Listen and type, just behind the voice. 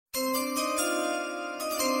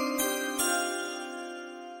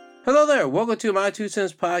Hello there. Welcome to my 2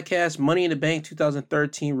 Cents Podcast, Money in the Bank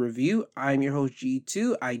 2013 review. I'm your host,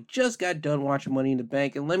 G2. I just got done watching Money in the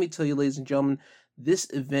Bank, and let me tell you, ladies and gentlemen, this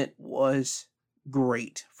event was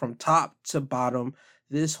great. From top to bottom,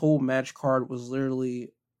 this whole match card was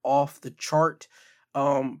literally off the chart.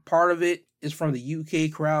 Part of it is from the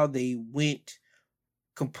UK crowd. They went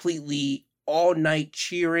completely all night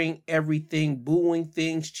cheering everything, booing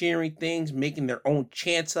things, cheering things, making their own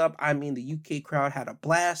chants up. I mean, the UK crowd had a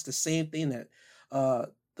blast. The same thing that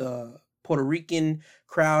the Puerto Rican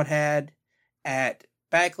crowd had at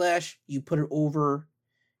Backlash. You put it over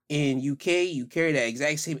in UK, you carry that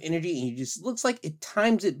exact same energy, and you just looks like it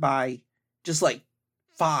times it by just like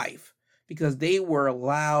 5, because they were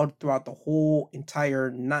loud throughout the whole entire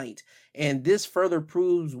night. And this further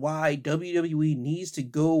proves why WWE needs to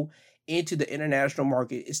go into the international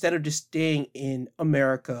market instead of just staying in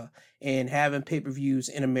America and having pay-per-views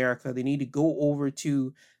in America. They need to go over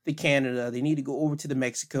to the Canada. They need to go over to the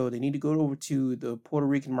Mexico. They need to go over to the Puerto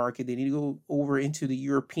Rican market. They need to go over into the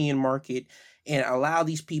European market and allow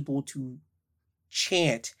these people to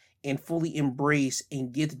chant and fully embrace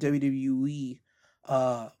and get the WWE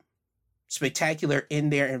spectacular in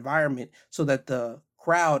their environment, so that the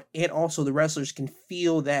crowd and also the wrestlers can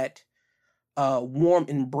feel that warm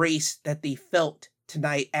embrace that they felt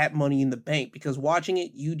tonight at Money in the Bank. Because watching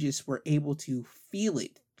it, you just were able to feel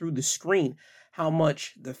it through the screen, how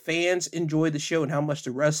much the fans enjoyed the show and how much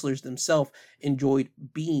the wrestlers themselves enjoyed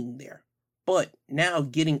being there. But now,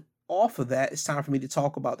 getting off of that, it's time for me to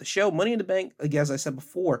talk about the show. Money in the Bank, again, as I said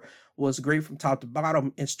before, was great from top to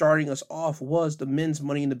bottom, and starting us off was the men's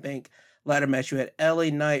Money in the Bank ladder match. You had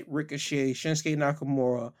LA Knight, Ricochet, Shinsuke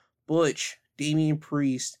Nakamura, Butch, Damian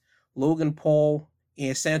Priest, Logan Paul,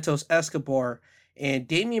 and Santos Escobar. And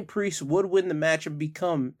Damian Priest would win the match and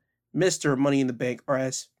become Mr. Money in the Bank, or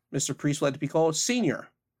as Mr. Priest would like to be called, Senior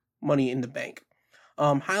Money in the Bank.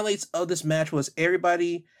 Highlights of this match was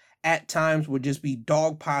everybody at times would just be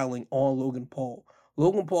dogpiling on Logan Paul.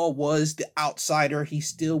 Logan Paul was the outsider. He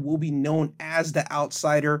still will be known as the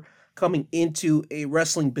outsider coming into a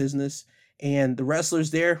wrestling business. And the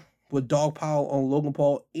wrestlers there would dogpile on Logan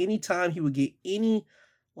Paul anytime he would get any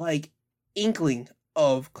inkling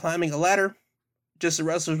of climbing a ladder. Just the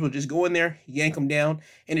wrestlers would just go in there, yank him down,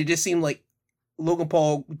 and it just seemed like Logan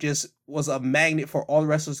Paul just was a magnet for all the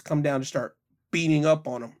wrestlers to come down to start beating up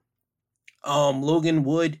on him. Logan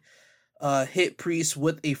would hit Priest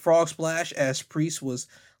with a frog splash as Priest was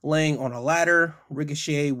laying on a ladder.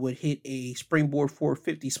 Ricochet would hit a springboard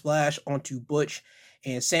 450 splash onto Butch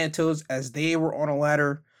and Santos as they were on a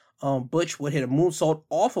ladder. Butch would hit a moonsault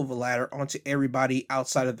off of a ladder onto everybody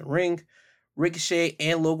outside of the ring. Ricochet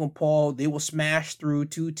and Logan Paul, they will smash through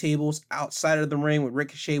 2 tables outside of the ring, when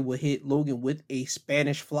Ricochet would hit Logan with a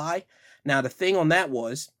Spanish fly. Now, the thing on that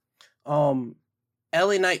was, LA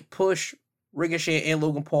Knight pushed Ricochet and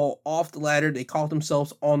Logan Paul off the ladder. They caught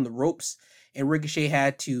themselves on the ropes, and Ricochet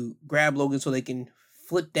had to grab Logan so they can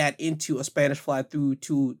flip that into a Spanish fly through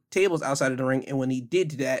 2 tables outside of the ring. And when he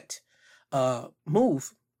did that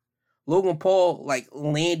move, Logan Paul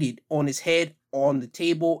landed on his head on the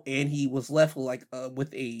table, and he was left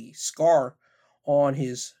with a scar on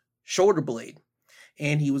his shoulder blade.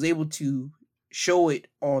 And he was able to show it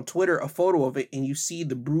on Twitter, a photo of it, and you see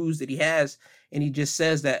the bruise that he has, and he just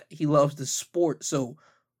says that he loves the sport. So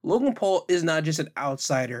Logan Paul is not just an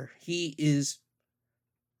outsider. He is,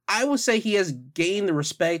 I would say, he has gained the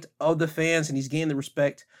respect of the fans, and he's gained the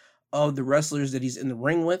respect of the wrestlers that he's in the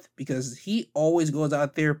ring with, because he always goes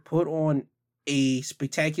out there, put on a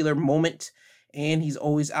spectacular moment, and he's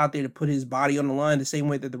always out there to put his body on the line the same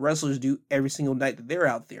way that the wrestlers do every single night that they're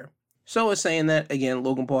out there. So it's saying that, again,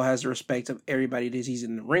 Logan Paul has the respect of everybody that he's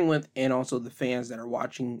in the ring with, and also the fans that are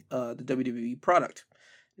watching the WWE product.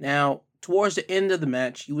 Now, towards the end of the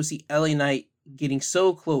match, you will see LA Knight getting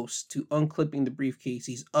so close to unclipping the briefcase.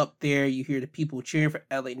 He's up there. You hear the people cheering for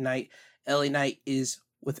LA Knight. LA Knight is,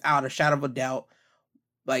 without a shadow of a doubt,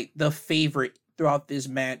 the favorite throughout this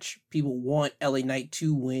match. People want LA Knight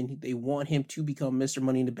to win. They want him to become Mr.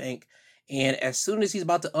 Money in the Bank. And as soon as he's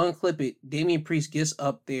about to unclip it, Damian Priest gets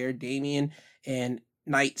up there. Damian and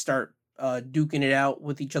Knight start duking it out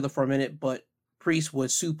with each other for a minute, but Priest would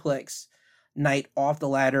suplex Knight off the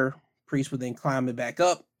ladder. Priest would then climb it back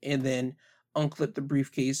up and then unclip the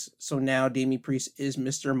briefcase. So now Damian Priest is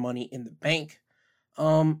Mr. Money in the Bank.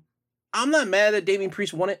 I'm not mad that Damian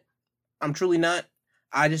Priest won it. I'm truly not.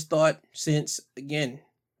 I just thought, since, again,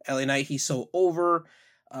 LA Knight, he's so over,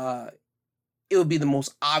 it would be the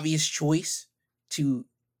most obvious choice to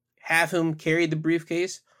have him carry the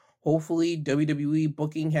briefcase. Hopefully, WWE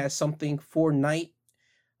booking has something for Knight.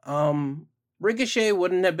 Ricochet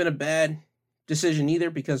wouldn't have been a bad decision either,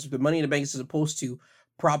 because the Money in the Bank is supposed to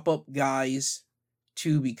prop up guys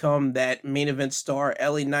to become that main event star.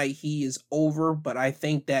 LA Knight, he is over, but I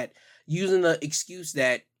think that using the excuse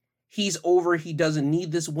that he's over, he doesn't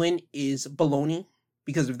need this win, is baloney.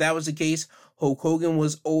 Because if that was the case, Hulk Hogan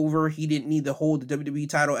was over. He didn't need to hold the WWE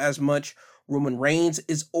title as much. Roman Reigns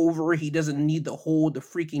is over. He doesn't need to hold the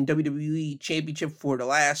freaking WWE championship for the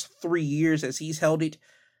last 3 years as he's held it.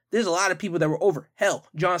 There's a lot of people that were over. Hell,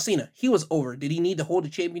 John Cena, he was over. Did he need to hold the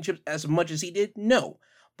championship as much as he did? No.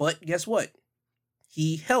 But guess what?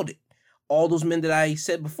 He held it. All those men that I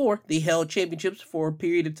said before, they held championships for a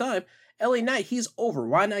period of time. LA Knight, he's over.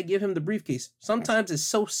 Why not give him the briefcase? Sometimes it's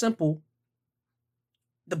so simple.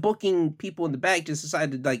 The booking people in the back just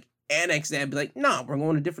decided to like annex that and be like, nah, we're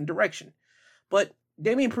going a different direction. But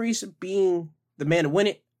Damian Priest being the man to win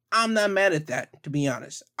it, I'm not mad at that, to be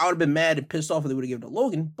honest. I would have been mad and pissed off if they would have given it to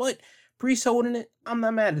Logan, but Priest holding it, I'm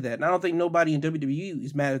not mad at that. And I don't think nobody in WWE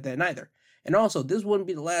is mad at that neither. And also, this wouldn't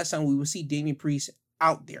be the last time we would see Damian Priest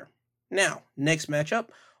out there. Now, next matchup,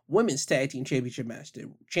 Women's Tag Team Championship match. The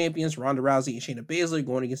champions, Ronda Rousey and Shayna Baszler,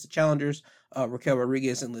 going against the challengers, Raquel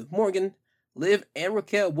Rodriguez and Liv Morgan. Liv and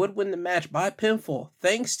Raquel would win the match by pinfall,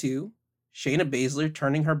 thanks to Shayna Baszler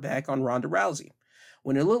turning her back on Ronda Rousey.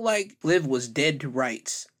 When it looked like Liv was dead to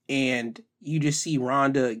rights, and you just see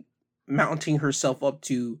Ronda mounting herself up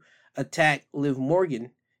to attack Liv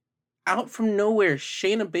Morgan, out from nowhere,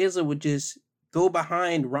 Shayna Baszler would just go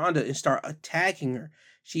behind Ronda and start attacking her.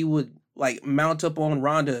 She would like mount up on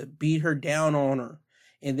Ronda, beat her down on her,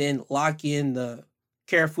 and then lock in the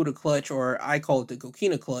Karafuda clutch, or I call it the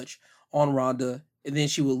Coquina clutch, on Ronda, and then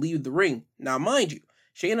she would leave the ring. Now, mind you,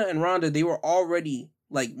 Shayna and Ronda, they were already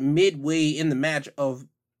like midway in the match of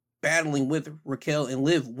battling with Raquel and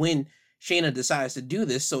Liv when Shayna decides to do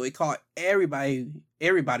this, so it caught everybody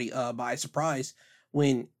by surprise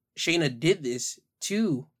when Shayna did this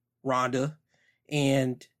to Ronda.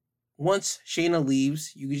 And once Shayna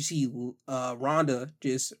leaves, you can see Ronda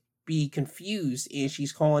just be confused, and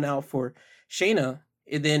she's calling out for Shayna.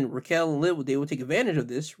 And then Raquel and Liv, they would take advantage of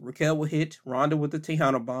this. Raquel would hit Ronda with the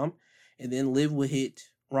Tejano Bomb, and then Liv would hit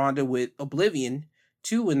Ronda with Oblivion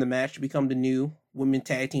to win the match to become the new Women's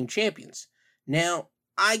Tag Team Champions. Now,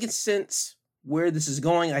 I can sense where this is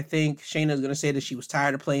going. I think Shayna is going to say that she was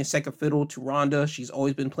tired of playing second fiddle to Ronda. She's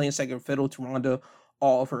always been playing second fiddle to Ronda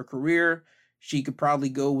all of her career. She could probably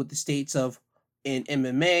go with the states of, in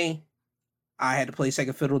MMA, I had to play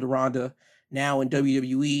second fiddle to Ronda. Now in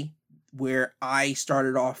WWE, where I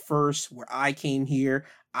started off first, where I came here,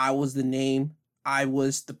 I was the name, I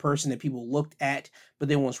was the person that people looked at. But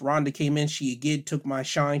then once Ronda came in, she again took my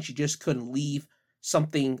shine. She just couldn't leave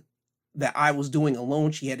something that I was doing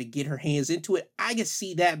alone. She had to get her hands into it. I could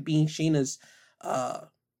see that being Shayna's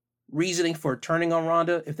reasoning for turning on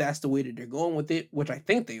Ronda, if that's the way that they're going with it, which I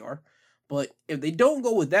think they are. But if they don't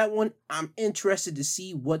go with that one, I'm interested to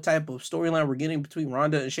see what type of storyline we're getting between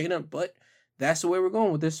Ronda and Shayna. But that's the way we're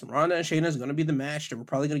going with this. Ronda and Shayna is going to be the match that we're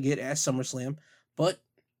probably going to get at SummerSlam. But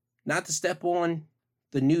not to step on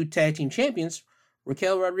the new tag team champions,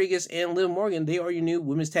 Raquel Rodriguez and Liv Morgan, they are your new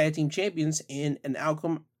women's tag team champions in an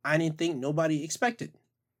outcome I didn't think nobody expected.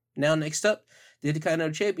 Now, next up, the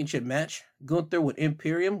Intercontinental Championship match. Gunther with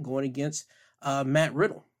Imperium going against Matt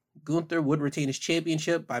Riddle. Gunther would retain his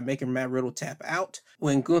championship by making Matt Riddle tap out,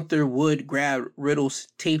 when Gunther would grab Riddle's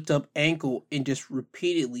taped up ankle and just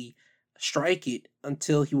repeatedly strike it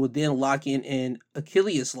until he would then lock in an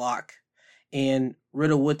Achilles lock, and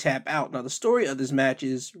Riddle would tap out. Now, the story of this match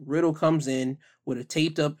is Riddle comes in with a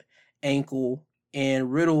taped up ankle,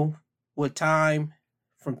 and Riddle would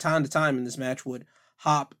from time to time in this match would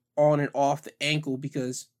hop on and off the ankle,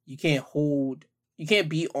 because you can't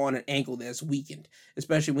be on an ankle that's weakened,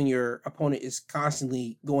 especially when your opponent is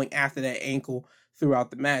constantly going after that ankle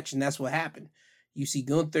throughout the match. And that's what happened. You see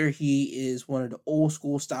Gunther, he is one of the old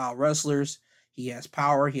school style wrestlers. He has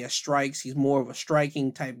power, he has strikes. He's more of a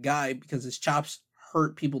striking type guy because his chops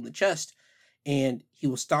hurt people in the chest. And he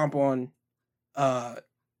will stomp on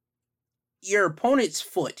your opponent's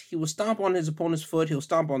foot. He will stomp on his opponent's foot. He'll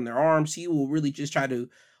stomp on their arms. He will really just try to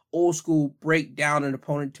old school break down an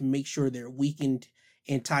opponent to make sure they're weakened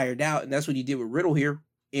and tired out. And that's what he did with Riddle here.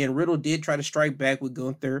 And Riddle did try to strike back with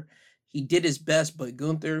Gunther. He did his best, but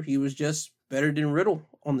Gunther, he was just better than Riddle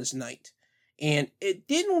on this night. And it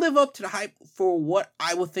didn't live up to the hype for what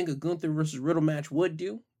I would think a Gunther versus Riddle match would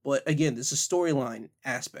do. But again, this is a storyline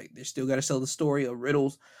aspect. They still got to sell the story of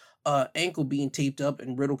Riddle's ankle being taped up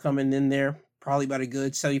and Riddle coming in there probably about a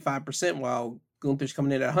good 75%, while Gunther's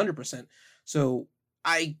coming in at 100%. So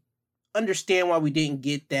I understand why we didn't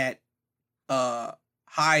get that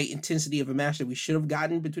high intensity of a match that we should have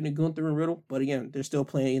gotten between Gunther and Riddle, but again, they're still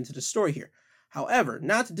playing into the story here. However,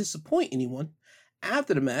 not to disappoint anyone,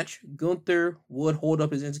 after the match, Gunther would hold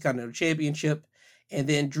up his Intercontinental Championship, and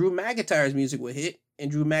then Drew McIntyre's music would hit,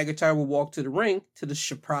 and Drew McIntyre would walk to the ring to the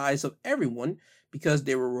surprise of everyone, because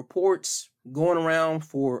there were reports going around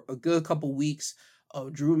for a good couple weeks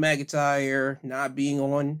of Drew McIntyre not being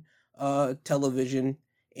on television,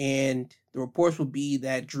 and the reports would be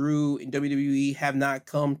that Drew and WWE have not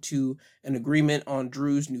come to an agreement on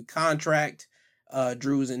Drew's new contract.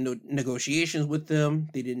 Drew was in negotiations with them.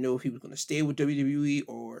 They didn't know if he was going to stay with WWE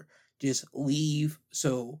or just leave.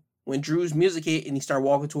 So when Drew's music hit and he started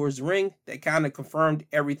walking towards the ring, that kind of confirmed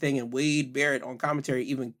everything, and Wade Barrett on commentary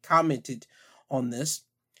even commented on this.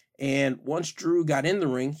 And once Drew got in the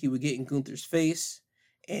ring, he would get in Gunther's face,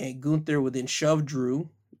 and Gunther would then shove Drew.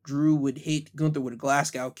 Drew would hit Gunther with a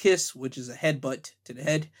Glasgow kiss, which is a headbutt to the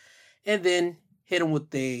head, and then hit him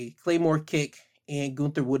with a Claymore kick, and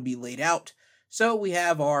Gunther would be laid out. So we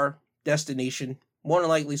have our destination, more than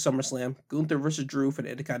likely SummerSlam, Gunther versus Drew for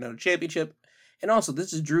the Intercontinental Championship. And also,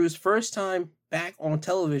 this is Drew's first time back on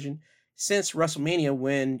television since WrestleMania,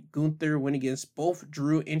 when Gunther went against both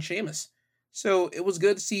Drew and Sheamus. So it was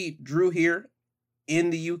good to see Drew here in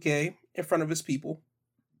the UK in front of his people.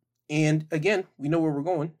 And again, we know where we're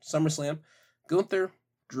going. SummerSlam, Gunther,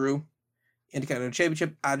 Drew, Intercontinental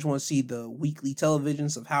Championship. I just want to see the weekly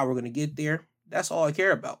televisions of how we're going to get there. That's all I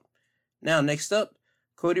care about. Now, next up,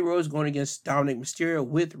 Cody Rhodes going against Dominic Mysterio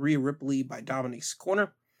with Rhea Ripley by Dominic's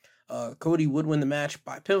corner. Cody would win the match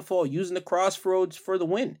by pinfall using the Crossroads for the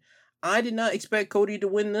win. I did not expect Cody to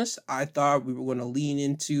win this. I thought we were going to lean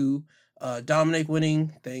into Dominic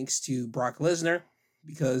winning thanks to Brock Lesnar,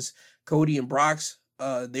 because Cody and Brock's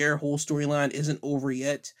their whole storyline isn't over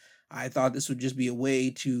yet. I thought this would just be a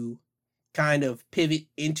way to kind of pivot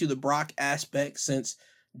into the Brock aspect, since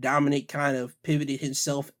Dominic kind of pivoted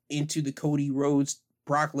himself into the Cody Rhodes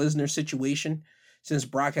Brock Lesnar situation. Since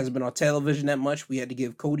Brock hasn't been on television that much, we had to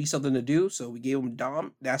give Cody something to do, so we gave him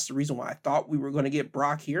Dom. That's the reason why I thought we were going to get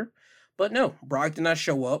Brock here. But no, Brock did not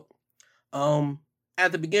show up.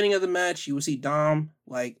 At the beginning of the match, you would see Dom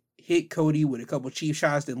hit Cody with a couple cheap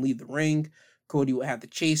shots, then leave the ring. Cody would have to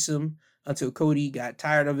chase him until Cody got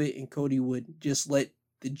tired of it, and Cody would just let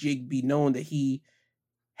the jig be known that he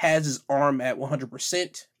has his arm at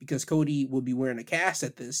 100%, because Cody would be wearing a cast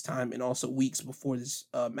at this time and also weeks before this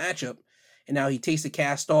matchup. And now he takes the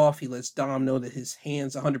cast off. He lets Dom know that his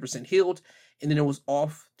hand's 100% healed, and then it was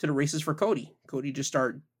off to the races for Cody. Cody just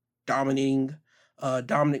started dominating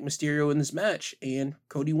Dominic Mysterio in this match, and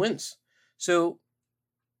Cody wins. So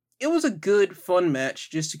it was a good, fun match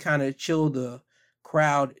just to kind of chill the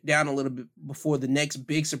crowd down a little bit before the next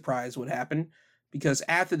big surprise would happen. Because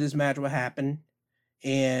after this match would happen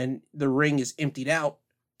and the ring is emptied out,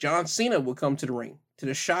 John Cena would come to the ring, to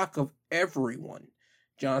the shock of everyone.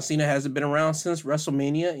 John Cena hasn't been around since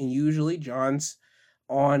WrestleMania, and usually John's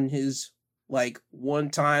on his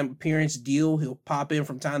one-time appearance deal. He'll pop in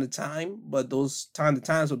from time to time, but those time to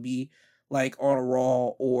times would be on a Raw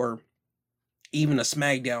or even a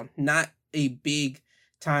SmackDown, not a big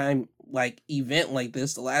time event like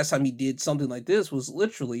this. The last time he did something like this was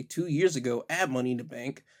literally 2 years ago at Money in the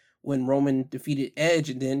Bank, when Roman defeated Edge,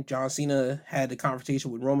 and then John Cena had the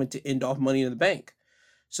confrontation with Roman to end off Money in the Bank.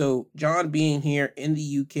 So John being here in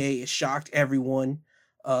the UK has shocked everyone.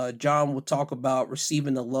 John will talk about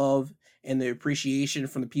receiving the love and the appreciation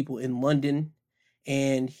from the people in London,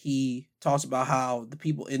 and he talks about how the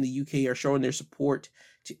people in the UK are showing their support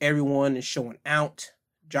to everyone and showing out.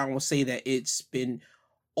 John will say that it's been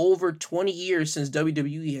over 20 years since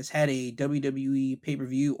WWE has had a WWE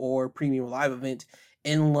pay-per-view or premium live event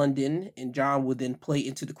in London, and John would then play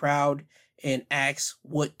into the crowd and ask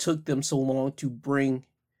what took them so long to bring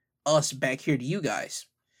us back here to you guys.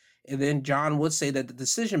 And then John would say that the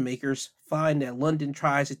decision makers find that London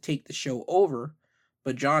tries to take the show over,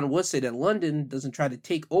 but John would say that London doesn't try to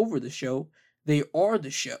take over the show, they are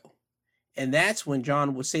the show. And that's when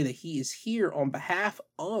John would say that he is here on behalf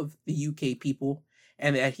of the UK people,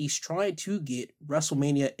 and that he's trying to get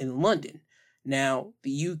WrestleMania in London. Now,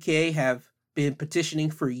 the UK have been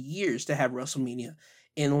petitioning for years to have WrestleMania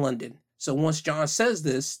in London. So once John says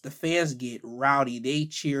this, the fans get rowdy. They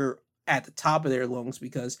cheer at the top of their lungs,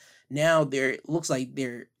 because now it looks like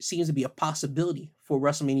there seems to be a possibility for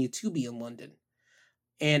WrestleMania to be in London.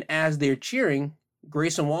 And as they're cheering,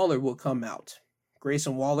 Grayson Waller will come out.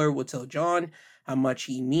 Grayson Waller will tell John how much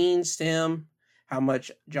he means to him, how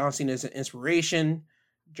much John Cena is an inspiration.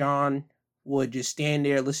 John would just stand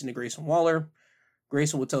there, listen to Grayson Waller.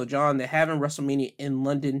 Grayson would tell John that having WrestleMania in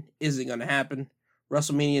London isn't going to happen.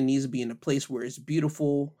 WrestleMania needs to be in a place where it's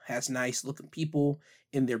beautiful, has nice looking people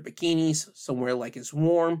in their bikinis, somewhere like it's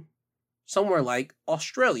warm, somewhere like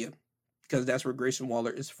Australia, because that's where Grayson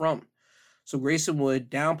Waller is from. So Grayson would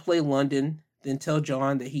downplay London, then tell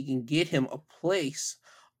John that he can get him a place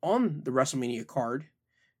on the WrestleMania card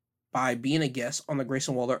by being a guest on the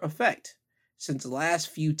Grayson Waller effect. Since the last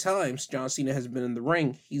few times John Cena has been in the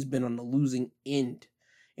ring, he's been on the losing end.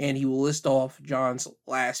 And he will list off John's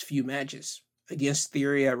last few matches. Against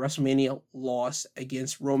Theory at WrestleMania, lost.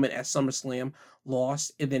 Against Roman at SummerSlam,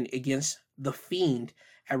 lost. And then against The Fiend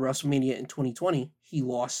at WrestleMania in 2020, he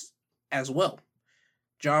lost as well.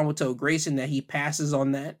 John will tell Grayson that he passes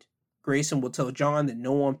on that. Grayson will tell John that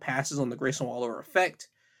no one passes on the Grayson Waller effect.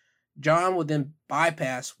 John will then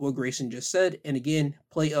bypass what Grayson just said and again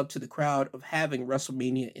play up to the crowd of having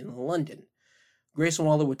WrestleMania in London. Grayson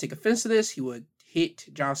Waller would take offense to this. He would hit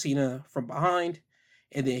John Cena from behind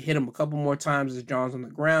and then hit him a couple more times as John's on the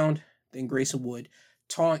ground. Then Grayson would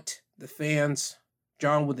taunt the fans.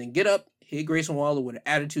 John would then get up, hit Grayson Waller with an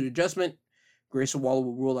attitude adjustment. Grayson Waller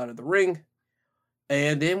would roll out of the ring.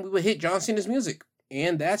 And then we would hit John Cena's music.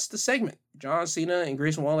 And that's the segment. John Cena and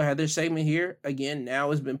Grayson Waller had their segment here. Again,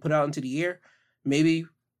 now it's been put out into the air. Maybe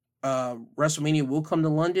WrestleMania will come to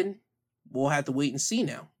London. We'll have to wait and see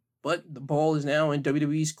now. But the ball is now in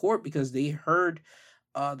WWE's court because they heard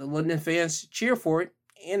the London fans cheer for it.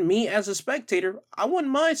 And me as a spectator, I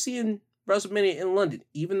wouldn't mind seeing WrestleMania in London,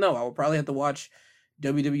 even though I would probably have to watch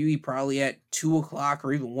WWE probably at 2 o'clock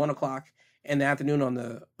or even 1 o'clock in the afternoon on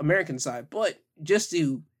the American side. But just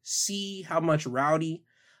to see how much rowdy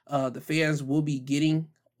the fans will be getting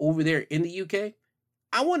over there in the UK,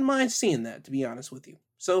 I wouldn't mind seeing that, to be honest with you.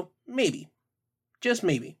 So maybe, just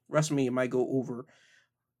maybe, WrestleMania might go over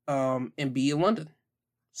and be in London.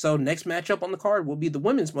 So next matchup on the card will be the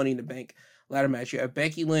women's Money in the Bank ladder match. You have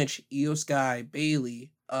Becky Lynch, Io Sky,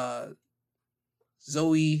 Bayley,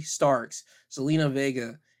 Zoe Starks, Zelina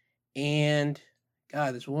Vega, and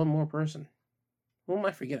God, there's one more person. Who am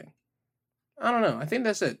I forgetting? I don't know. I think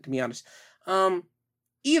that's it, to be honest.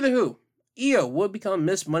 Either who, Io would become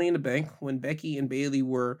Miss Money in the Bank when Becky and Bayley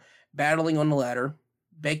were battling on the ladder.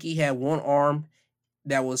 Becky had one arm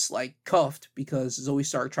that was like cuffed because Zoe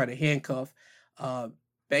Stark tried to handcuff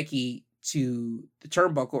Becky to the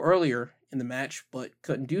turnbuckle earlier in the match, but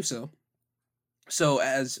couldn't do so. So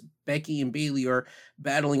as Becky and Bayley are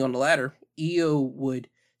battling on the ladder, Io would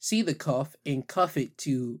see the cuff and cuff it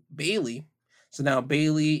to Bayley. So now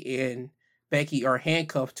Bayley and Becky are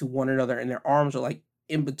handcuffed to one another and their arms are like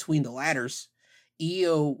in between the ladders.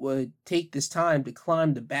 Io would take this time to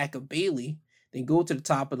climb the back of Bayley, then go to the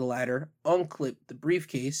top of the ladder, unclip the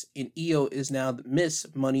briefcase, and Io is now the Miss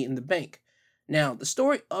Money in the Bank. Now, the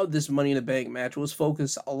story of this Money in the Bank match was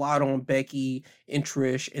focused a lot on Becky and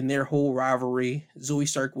Trish and their whole rivalry. Zoe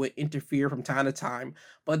Stark would interfere from time to time,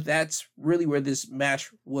 but that's really where this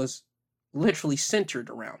match was literally centered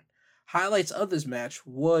around. Highlights of this match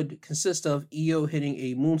would consist of Io hitting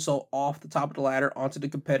a moonsault off the top of the ladder onto the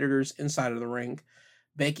competitors inside of the ring,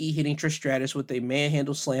 Becky hitting Trish Stratus with a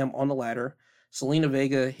manhandle slam on the ladder, Zelina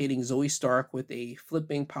Vega hitting Zoe Stark with a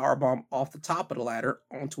flipping powerbomb off the top of the ladder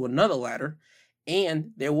onto another ladder.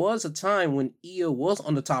 And there was a time when Io was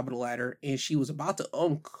on the top of the ladder and she was about to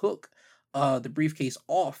unhook the briefcase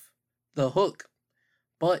off the hook.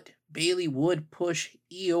 But Bayley would push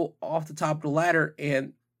Io off the top of the ladder,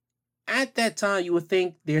 and at that time you would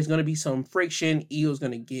think there's going to be some friction. Io's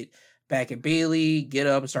going to get back at Bayley, get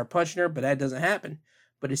up and start punching her, but that doesn't happen.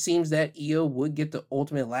 But it seems that Io would get the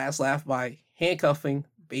ultimate last laugh by handcuffing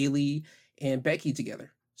Bayley and Becky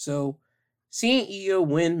together. So seeing Io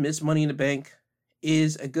win Miss Money in the Bank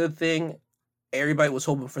is a good thing. Everybody was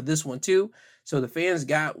hoping for this one too. So the fans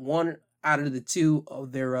got one out of the two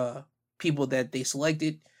of their people that they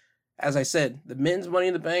selected. As I said, the men's Money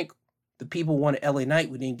in the Bank, the people wanted LA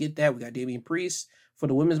Knight. We didn't get that. We got Damian Priest. For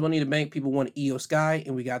the women's Money in the Bank, people wanted Io Sky,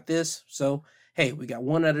 and we got this. So, hey, we got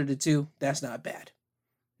one out of the two. That's not bad.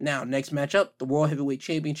 Now, next matchup, the World Heavyweight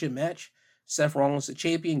Championship match. Seth Rollins, the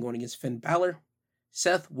champion, going against Finn Balor.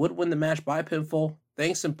 Seth would win the match by pinfall,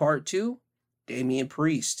 thanks in part to Damian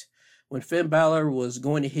Priest. When Finn Balor was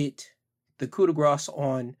going to hit the coup de grace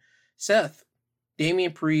on Seth,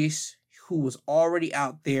 Damian Priest, who was already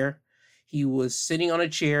out there, he was sitting on a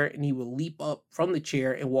chair and he would leap up from the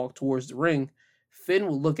chair and walk towards the ring. Finn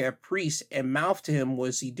would look at Priest and mouth to him, what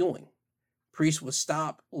is he doing? Priest would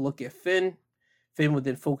stop, look at Finn. Finn would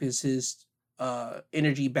then focus his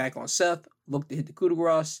energy back on Seth, look to hit the coup de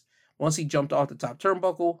grace. Once he jumped off the top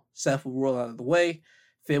turnbuckle, Seth would roll out of the way.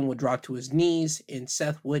 Finn would drop to his knees, and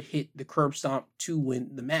Seth would hit the curb stomp to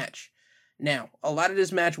win the match. Now, a lot of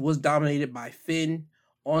this match was dominated by Finn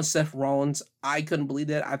on Seth Rollins. I couldn't believe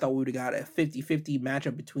that. I thought we would have got a 50-50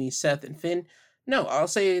 matchup between Seth and Finn. No, I'll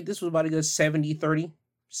say this was about a good 70-30.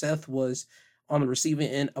 Seth was on the receiving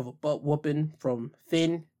end of a butt whooping from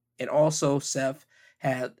Finn, and also Seth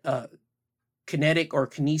had kinetic or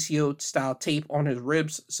kinesio style tape on his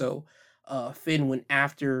ribs, so Finn went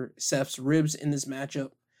after Seth's ribs in this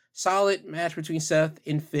matchup. Solid match between Seth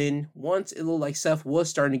and Finn. Once it looked like Seth was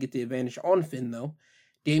starting to get the advantage on Finn, though,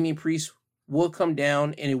 Damian Priest would come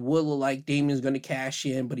down, and it would look like Damian's going to cash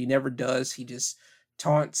in, but he never does. He just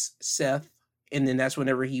taunts Seth, and then that's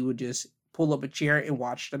whenever he would just pull up a chair and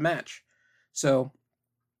watch the match. So,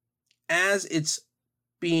 as it's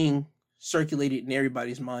being circulated in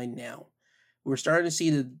everybody's mind now, we're starting to see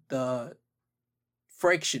the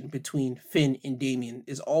friction between Finn and Damian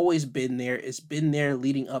has always been there. It's been there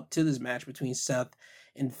leading up to this match between Seth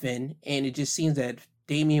and Finn, and it just seems that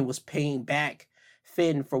Damian was paying back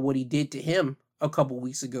Finn for what he did to him a couple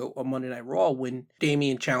weeks ago on Monday Night Raw when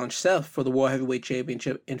Damian challenged Seth for the World Heavyweight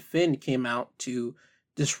Championship, and Finn came out to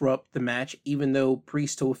disrupt the match, even though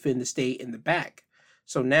Priest told Finn to stay in the back.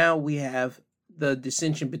 So now we have the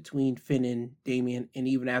dissension between Finn and Damian, and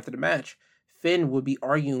even after the match, Finn would be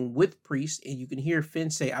arguing with Priest, and you can hear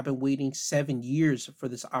Finn say, "I've been waiting 7 years for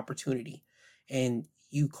this opportunity, and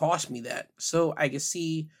you cost me that." So I can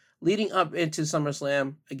see leading up into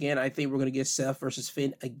SummerSlam, again, I think we're going to get Seth versus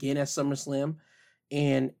Finn again at SummerSlam,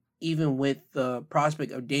 and even with the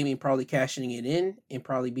prospect of Damian probably cashing it in and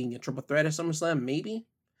probably being a triple threat at SummerSlam, maybe,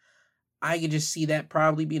 I could just see that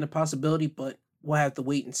probably being a possibility, but we'll have to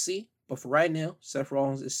wait and see. But for right now, Seth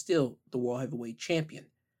Rollins is still the World Heavyweight Champion.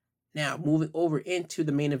 Now, moving over into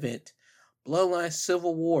the main event, Bloodline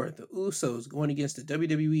Civil War, the Usos going against the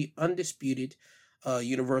WWE Undisputed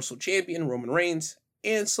Universal Champion Roman Reigns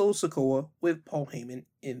and Solo Sikoa with Paul Heyman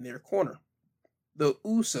in their corner. The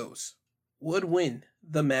Usos would win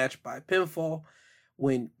the match by pinfall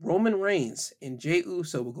when Roman Reigns and Jey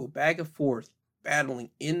Uso would go back and forth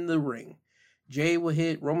battling in the ring. Jey would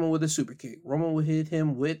hit Roman with a super kick. Roman would hit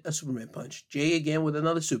him with a Superman punch. Jey again with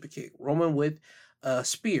another super kick. Roman with a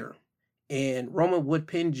spear. And Roman would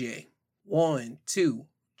pin Jey. 1, 2.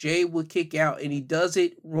 Jey would kick out, and he does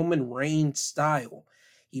it Roman Reigns style.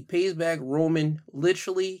 He pays back Roman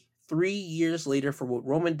literally 3 years later for what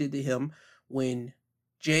Roman did to him when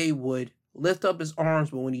Jey would lift up his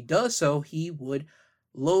arms, but when he does so, he would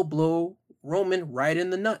low blow Roman right in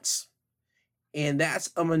the nuts. And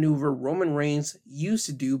that's a maneuver Roman Reigns used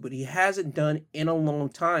to do, but he hasn't done in a long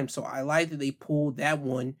time. So I like that they pulled that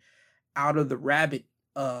one out of the rabbit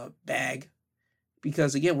bag,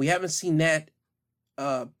 because again, we haven't seen that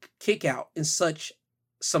kick out in such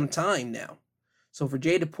some time now. So for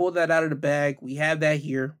Jey to pull that out of the bag, we have that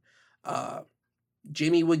here.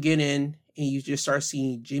 Jimmy would get in, and you just start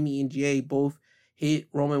seeing Jimmy and Jey both hit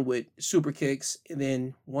Roman with super kicks. And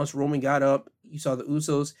then once Roman got up, you saw the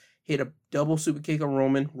Usos hit a double super kick on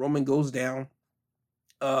Roman. Roman goes down.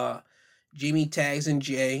 Jimmy tags in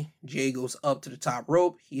Jey. Jey goes up to the top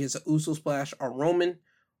rope. He hits a Uso splash on Roman.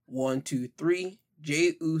 1, 2, 3.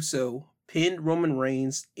 Jey Uso pinned Roman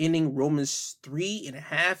Reigns, ending Roman's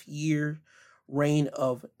 3.5-year reign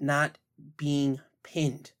of not being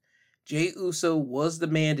pinned. Jey Uso was the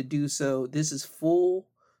man to do so. This is full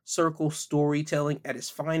circle storytelling at its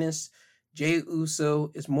finest. Jey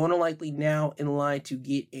Uso is more than likely now in line to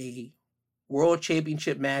get a World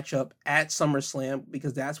Championship matchup at SummerSlam,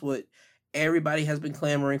 because that's what everybody has been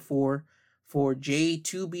clamoring for Jey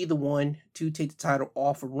to be the one to take the title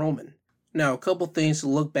off of Roman. Now, a couple things to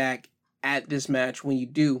look back at this match. When you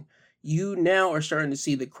do, you now are starting to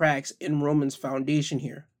see the cracks in Roman's foundation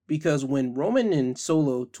here. Because when Roman and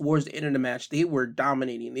Solo, towards the end of the match, they were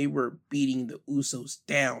dominating. They were beating the Usos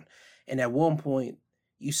down. And at one point,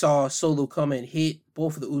 you saw Solo come and hit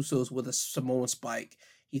both of the Usos with a Samoan spike.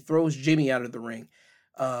 He throws Jimmy out of the ring.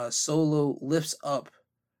 Solo lifts up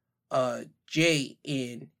Jey,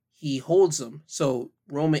 and he holds him so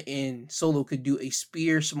Roman and Solo could do a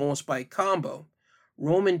spear Samoan spike combo.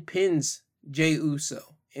 Roman pins Jey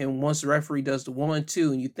Uso. And once the referee does the 1,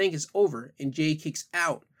 2, and you think it's over, and Jey kicks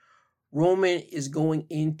out, Roman is going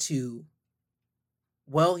into,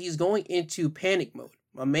 he's going into panic mode.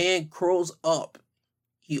 My man curls up.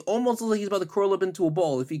 He almost looks like he's about to curl up into a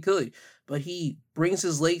ball if he could, but he brings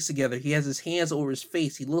his legs together. He has his hands over his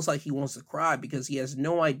face. He looks like he wants to cry because he has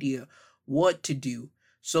no idea what to do.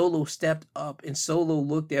 Solo stepped up, and Solo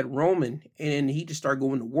looked at Roman, and he just started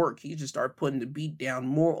going to work. He just started putting the beat down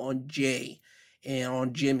more on Jey and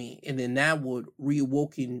on Jimmy, and then that would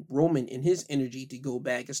reawoken Roman in his energy to go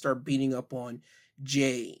back and start beating up on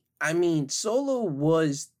Jey. I mean, Solo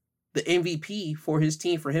was the MVP for his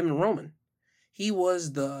team, for him and Roman. He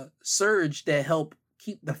was the surge that helped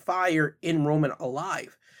keep the fire in Roman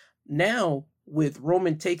alive. Now, with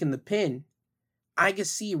Roman taking the pin, I can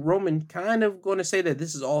see Roman kind of going to say that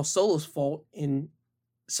this is all Solo's fault, and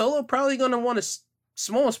Solo probably going to want to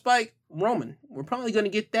small spike Roman. We're probably going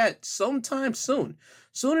to get that sometime soon.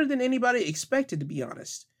 Sooner than anybody expected, to be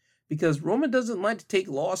honest. Because Roman doesn't like to take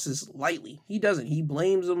losses lightly. He doesn't. He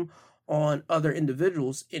blames them on other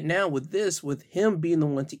individuals. And now with this, with him being the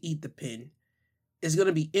one to eat the pin, it's going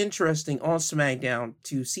to be interesting on SmackDown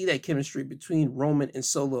to see that chemistry between Roman and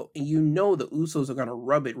Solo. And you know the Usos are going to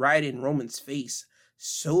rub it right in Roman's face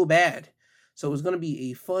so bad. So it's going to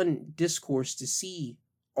be a fun discourse to see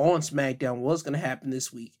on SmackDown what's going to happen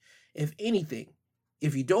this week. If anything,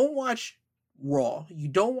 if you don't watch Raw, you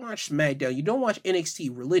don't watch SmackDown, you don't watch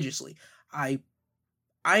NXT religiously, I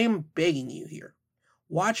am begging you here,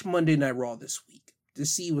 watch Monday Night Raw this week to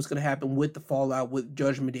see what's going to happen with the fallout with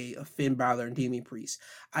Judgment Day of Finn Balor and Damian Priest.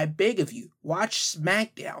 I beg of you, watch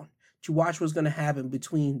SmackDown to watch what's going to happen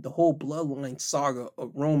between the whole bloodline saga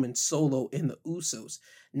of Roman, Solo, and the Usos.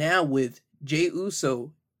 Now with Jey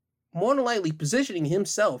Uso more than likely positioning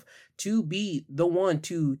himself to be the one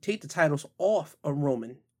to take the titles off of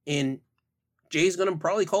Roman. And Jay's going to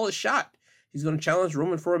probably call his shot. He's going to challenge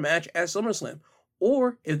Roman for a match at SummerSlam.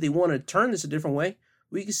 Or if they want to turn this a different way,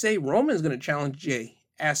 we could say Roman's going to challenge Jay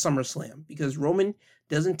at SummerSlam, because Roman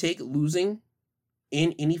doesn't take losing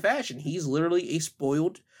in any fashion. He's literally a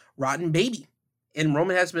spoiled, rotten baby. And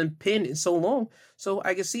Roman has been pinned in so long. So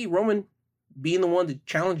I can see Roman being the one to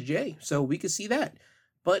challenge Jay. So we could see that.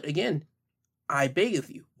 But again, I beg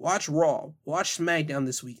of you, watch Raw, watch SmackDown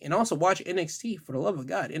this week, and also watch NXT, for the love of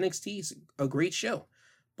God. NXT is a great show.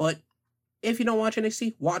 But if you don't watch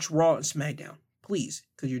NXT, watch Raw and SmackDown, please,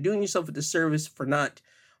 because you're doing yourself a disservice for not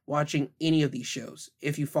watching any of these shows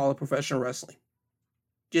if you follow professional wrestling.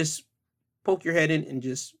 Just poke your head in and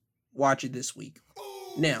just watch it this week.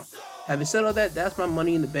 Now, having said all that, that's my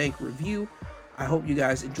Money in the Bank review. I hope you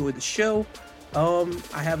guys enjoyed the show.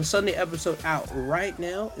 I have a Sunday episode out right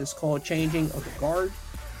now. It's called Changing of the Guard.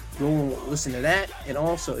 Go and listen to that. And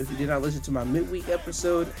also, if you did not listen to my midweek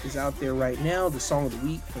episode, is out there right now. The song of the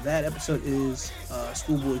week for that episode is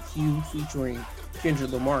Schoolboy Q featuring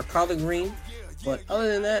Kendrick Lamar, Collard Green. But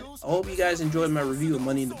other than that, I hope you guys enjoyed my review of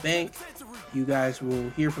Money in the Bank. You guys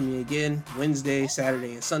will hear from me again Wednesday,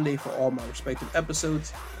 Saturday, and Sunday for all my respective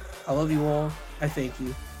episodes. I love you all. I thank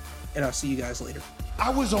you. And I'll see you guys later. I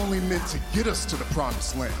was only meant to get us to the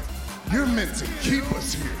promised land. You're meant to keep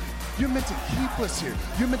us here. You're meant to keep us here.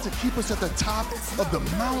 You're meant to keep us at the top of the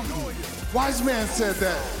mountain. Wise man said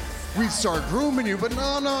that we'd start grooming you, but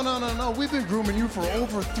no. We've been grooming you for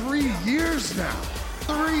over 3 years now.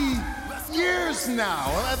 3 years now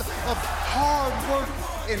of hard work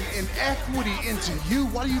and equity into you.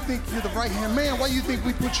 Why do you think you're the right-hand man? Why do you think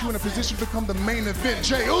we put you in a position to become the main event,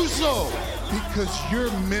 Jey Uso? Because you're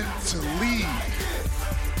meant to lead.